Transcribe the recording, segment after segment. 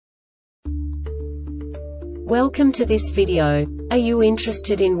Welcome to this video. Are you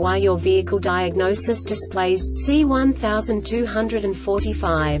interested in why your vehicle diagnosis displays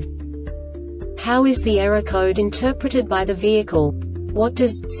C1245? How is the error code interpreted by the vehicle? What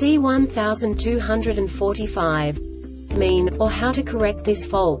does C1245 mean, or how to correct this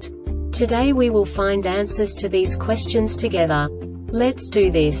fault? Today we will find answers to these questions together. Let's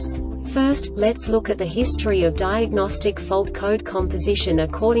do this. First, let's look at the history of diagnostic fault code composition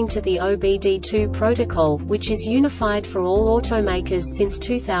according to the OBD2 protocol, which is unified for all automakers since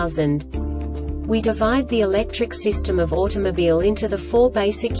 2000. We divide the electric system of automobile into the four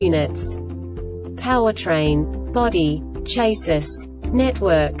basic units: powertrain, body, chassis,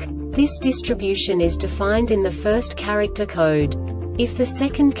 network. This distribution is defined in the first character code. If the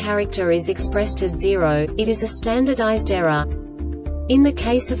second character is expressed as 0, it is a standardized error. In the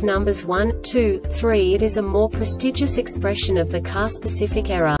case of numbers 1, 2, 3, it is a more prestigious expression of the car-specific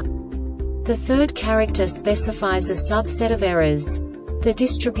error. The third character specifies a subset of errors. The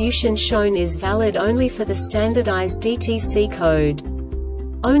distribution shown is valid only for the standardized DTC code.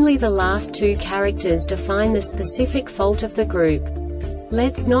 Only the last two characters define the specific fault of the group.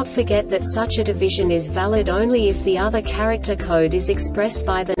 Let's not forget that such a division is valid only if the other character code is expressed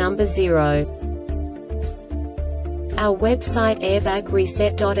by the number 0. Our website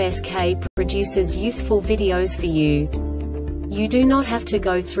airbagreset.sk produces useful videos for you. You do not have to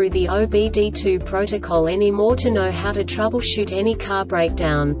go through the OBD2 protocol anymore to know how to troubleshoot any car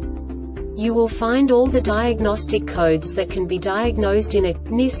breakdown. You will find all the diagnostic codes that can be diagnosed in a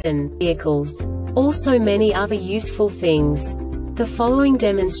Nissan vehicles. Also many other useful things. The following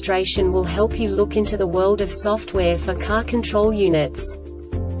demonstration will help you look into the world of software for car control units.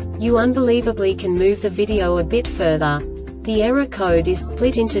 You unbelievably can move the video a bit further. The error code is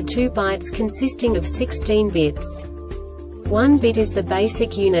split into 2 bytes consisting of 16 bits. 1 bit is the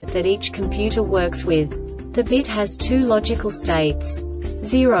basic unit that each computer works with. The bit has 2 logical states: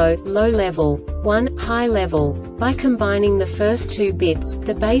 0, low level, 1, high level. By combining the first 2 bits,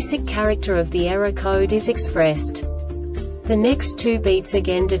 the basic character of the error code is expressed. The next 2 beats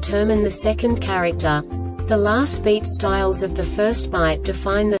again determine the second character. The last beat styles of the first byte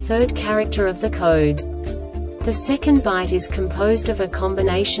define the third character of the code. The second byte is composed of a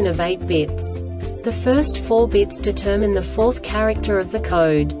combination of 8 bits. The first 4 bits determine the fourth character of the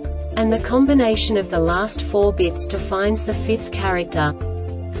code. And the combination of the last 4 bits defines the fifth character.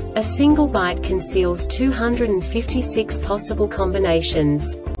 A single byte conceals 256 possible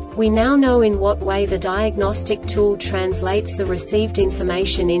combinations. We now know in what way the diagnostic tool translates the received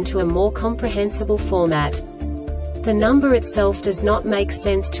information into a more comprehensible format. The number itself does not make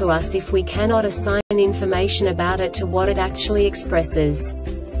sense to us if we cannot assign information about it to what it actually expresses.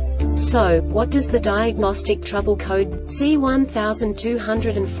 So, what does the Diagnostic Trouble Code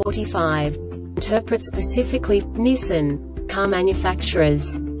C1245 interpret specifically for Nissan car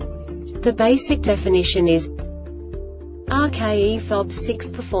manufacturers? The basic definition is RKE Fob 6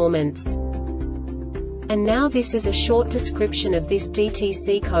 performance. And now this is a short description of this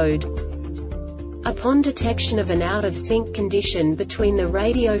DTC code. Upon detection of an out-of-sync condition between the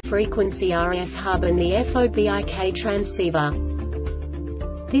radio frequency RF hub and the FOBIK transceiver.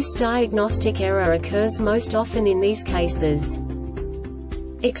 This diagnostic error occurs most often in these cases: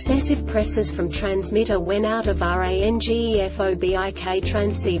 excessive presses from transmitter when out of RANGEFOBIK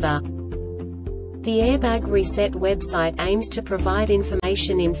transceiver. The Airbag Reset website aims to provide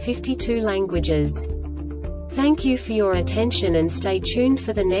information in 52 languages. Thank you for your attention and stay tuned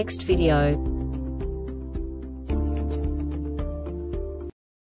for the next video.